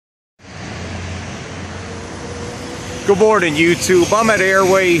Good morning, YouTube. I'm at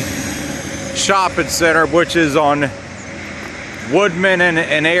Airway Shopping Center, which is on Woodman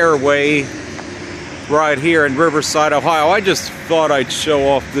and Airway right here in Riverside, Ohio. I just thought I'd show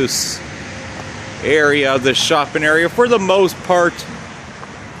off this area, this shopping area. For the most part,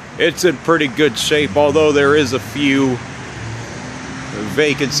 it's in pretty good shape, although there is a few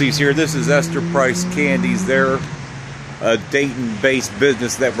vacancies here. This is Esther Price Candies. They're a Dayton-based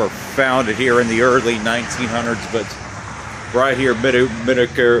business that were founded here in the early 1900s, but right here,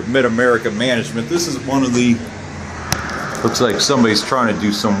 Mid-America Management. This is one of the, looks like somebody's trying to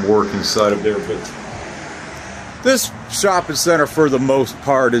do some work inside of there, but this shopping center for the most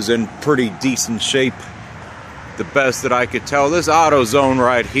part is in pretty decent shape. The best that I could tell. This AutoZone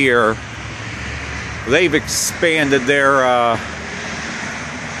right here, they've expanded their, I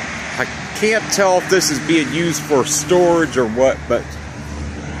can't tell if this is being used for storage or what, but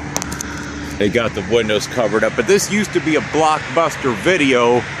they got the windows covered up. But this used to be a Blockbuster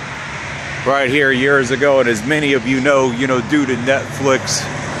Video right here years ago, and as many of you know, due to Netflix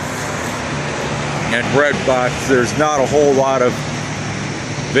and Redbox, there's not a whole lot of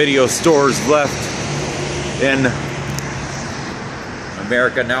video stores left in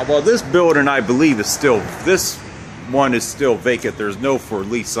America now. Well, this building, I believe, is still, this one is still vacant. There's no for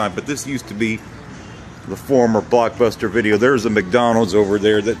lease sign, but this used to be the former Blockbuster Video. There's a McDonald's over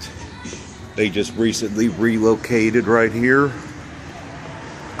there that they just recently relocated right here.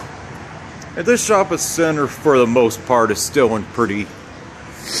 And this shopping center, for the most part, is still in pretty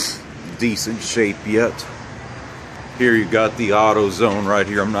decent shape yet. Here you got the AutoZone right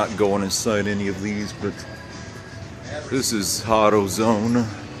here. I'm not going inside any of these, but this is AutoZone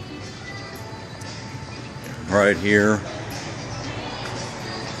right here.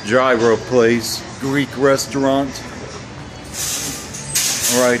 Gyro Place, Greek restaurant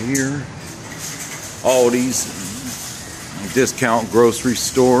right here. Aldi's, discount grocery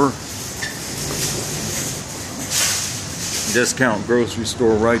store. Discount grocery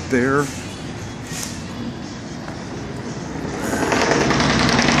store right there.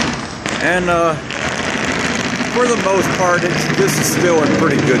 And for the most part, this is still in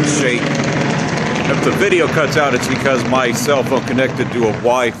pretty good shape. If the video cuts out, it's because my cell phone connected to a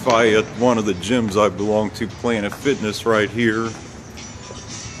Wi-Fi at one of the gyms I belong to, Planet Fitness right here.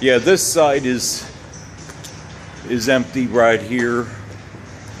 Yeah, this side is empty right here.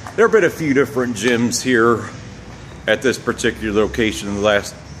 There have been a few different gyms here at this particular location in the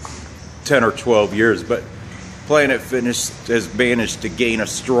last 10 or 12 years, but Planet Fitness has managed to gain a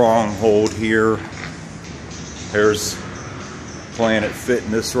stronghold here. There's Planet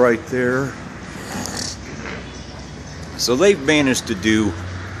Fitness right there. So they've managed to do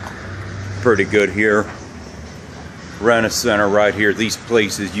pretty good here. Rent-A-Center right here. These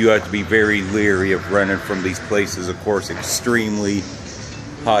places, you have to be very leery of renting from these places. Of course, extremely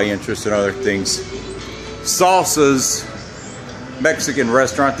high interest and other things. Salsa's Mexican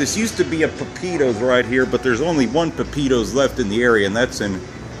restaurant. This used to be a Pepito's right here, but there's only one Pepito's left in the area, and that's in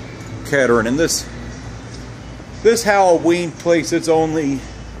Kettering. And this Halloween place, it's only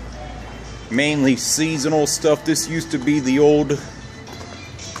mainly seasonal stuff. This used to be the old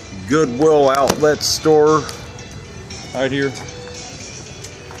Goodwill outlet store right here.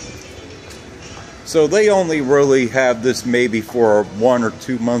 So they only really have this maybe for 1 or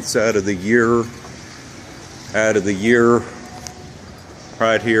 2 months out of the year.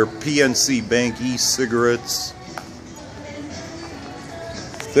 Right here, PNC Bank e-cigarettes.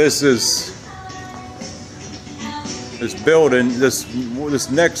 This building, this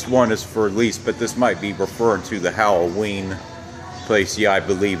next one is for lease, but this might be referring to the Halloween place. Yeah, I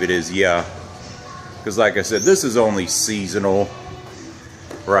believe it is, yeah. Because like I said, this is only seasonal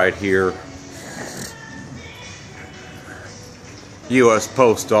right here. U.S.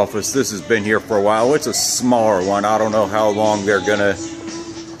 Post Office, this has been here for a while. It's a smaller one. I don't know how long they're gonna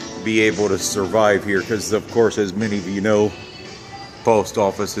be able to survive here, because of course, as many of you know, Post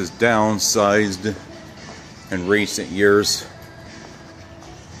Office is downsized in recent years.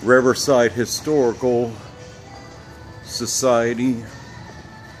 Riverside Historical Society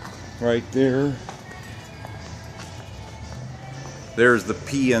right there. There's the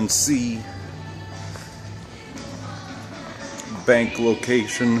PNC Bank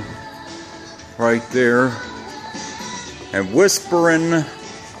location right there. And Whispering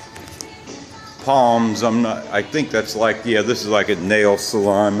Palms, I think that's like, yeah, this is like a nail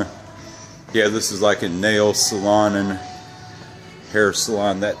salon. Yeah, this is like a nail salon and hair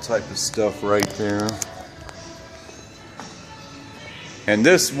salon, that type of stuff right there. And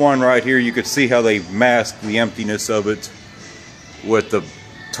this one right here, you could see how they masked the emptiness of it with the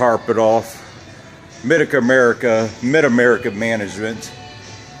tarp it off. Mid-America Management.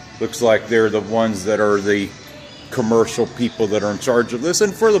 Looks like they're the ones that are the commercial people that are in charge of this.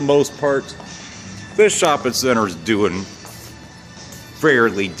 And for the most part, this shopping center is doing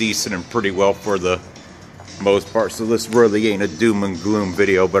fairly decent and pretty well for the most part. So this really ain't a doom and gloom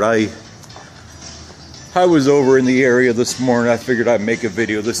video, but I was over in the area this morning. I figured I'd make a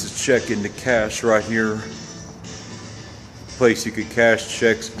video. This is check into cash right here. Place you could cash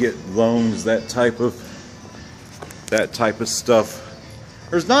checks, get loans, that type of stuff.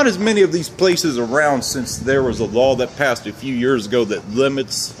 There's not as many of these places around since there was a law that passed a few years ago that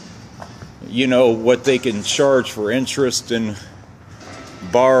limits, you know, what they can charge for interest and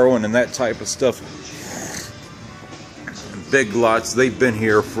borrowing and that type of stuff. Big Lots, they've been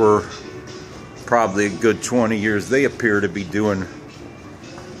here for probably a good 20 years. They appear to be doing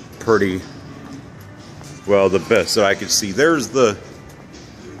pretty well, the best that I could see. There's the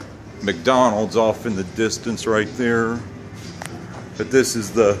McDonald's off in the distance right there. But this is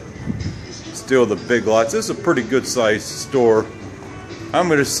still the Big Lots. This is a pretty good sized store. I'm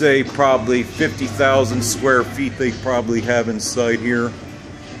going to say probably 50,000 square feet they probably have inside here.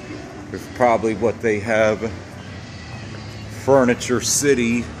 It's probably what they have. Furniture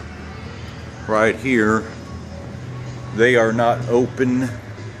City right here. They are not open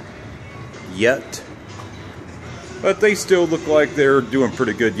yet, but they still look like they're doing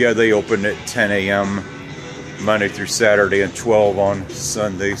pretty good. Yeah, they open at 10 a.m. Monday through Saturday and 12 on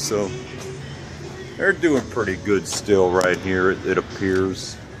Sunday, so they're doing pretty good still right here, it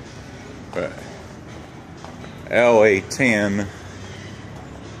appears. LA Tan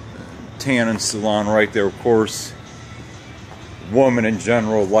and Salon right there, of course. Women in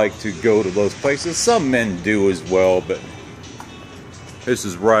general like to go to those places. Some men do as well, but this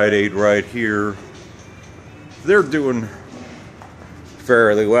is Rite Aid right here. They're doing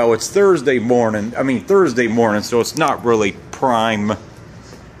fairly well. It's Thursday morning, so it's not really prime,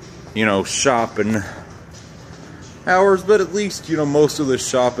 you know, shopping hours, but at least, you know, most of the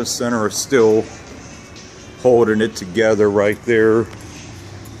shopping center is still holding it together right there.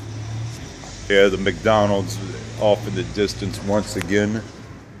 Yeah, the McDonald's off in the distance once again.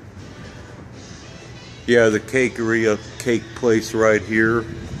 Yeah, the cakery, a cake place right here.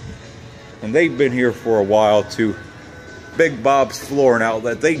 And they've been here for a while too. Big Bob's Flooring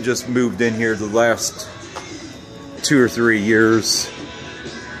Outlet. They just moved in here the last 2 or 3 years.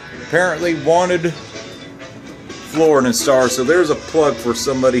 Apparently wanted flooring installer. So there's a plug for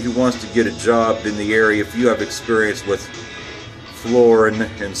somebody who wants to get a job in the area. If you have experience with flooring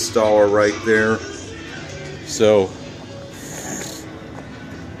installer right there. So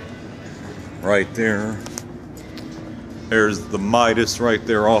right there. There's the Midas right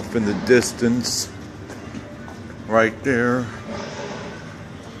there off in the distance. Right there.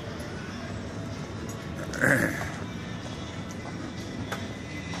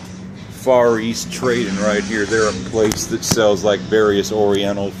 Far East Trading right here. They're a place that sells like various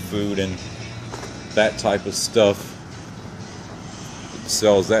Oriental food and that type of stuff. It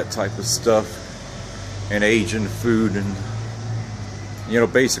sells that type of stuff and Asian food and, you know,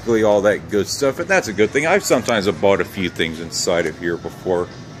 basically all that good stuff. And that's a good thing. I've sometimes bought a few things inside of here before.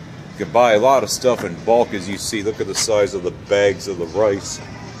 You can buy a lot of stuff in bulk, as you see. Look at the size of the bags of the rice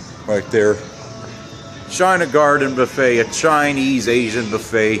right there. China Garden Buffet, a Chinese Asian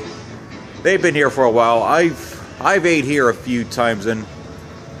buffet. They've been here for a while. I've ate here a few times, and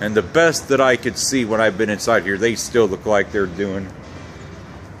the best that I could see when I've been inside here, they still look like they're doing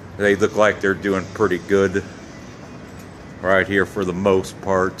pretty good right here for the most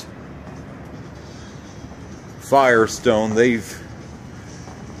part. Firestone, they've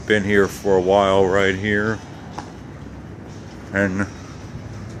been here for a while right here, and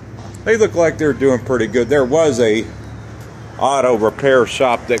they look like they're doing pretty good. There was a auto repair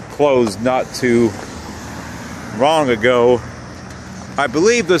shop that closed not too long ago. I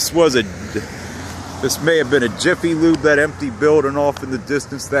believe this may have been a Jiffy Lube, that empty building off in the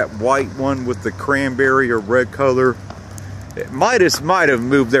distance, that white one with the cranberry or red color. It might have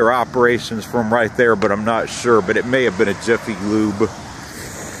moved their operations from right there, but I'm not sure. But it may have been a Jiffy Lube.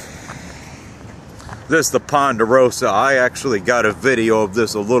 This is the Ponderosa. I actually got a video of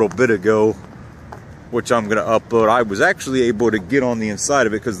this a little bit ago, which I'm going to upload. I was actually able to get on the inside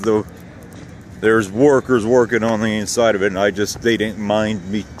of it because there's workers working on the inside of it, and they didn't mind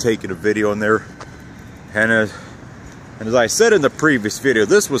me taking a video in there. And as I said in the previous video,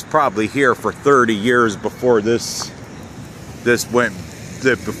 this was probably here for 30 years before this went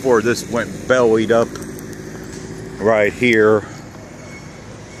bellied up right here.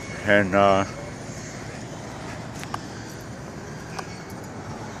 And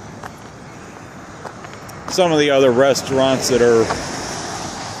some of the other restaurants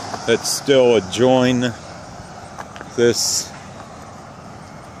that still adjoin this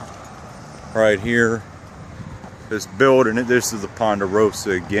right here. This building, this is the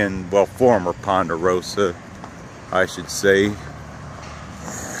Ponderosa again, well, former Ponderosa, I should say.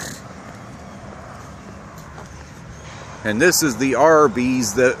 And this is the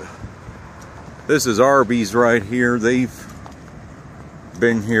Arby's this is Arby's right here. They've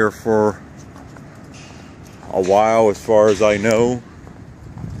been here for a while as far as I know.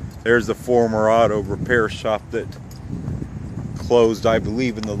 There's the former auto repair shop that closed, I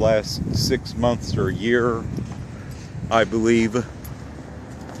believe, in the last 6 months or a year, I believe.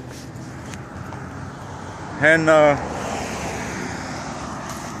 And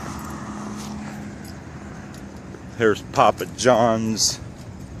there's Papa John's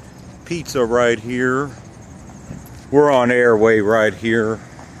Pizza right here. We're on Airway right here,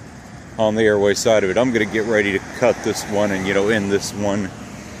 on the Airway side of it. I'm gonna get ready to cut this one and, you know, end this one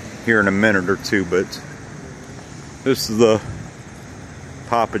here in a minute or two, but this is the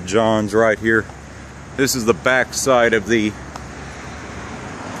Papa John's right here. This is the back side of the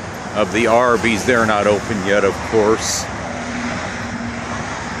Arby's. They're not open yet, of course.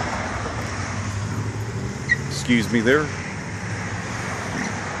 Excuse me there.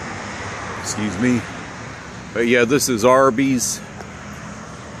 Excuse me. But yeah, this is Arby's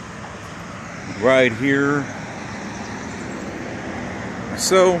right here.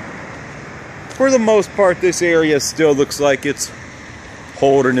 So, for the most part, this area still looks like it's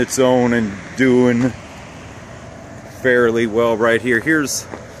holding its own and doing fairly well right here. Here's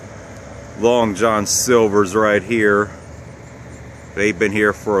Long John Silver's right here. They've been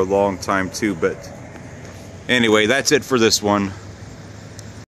here for a long time too, but anyway, that's it for this one.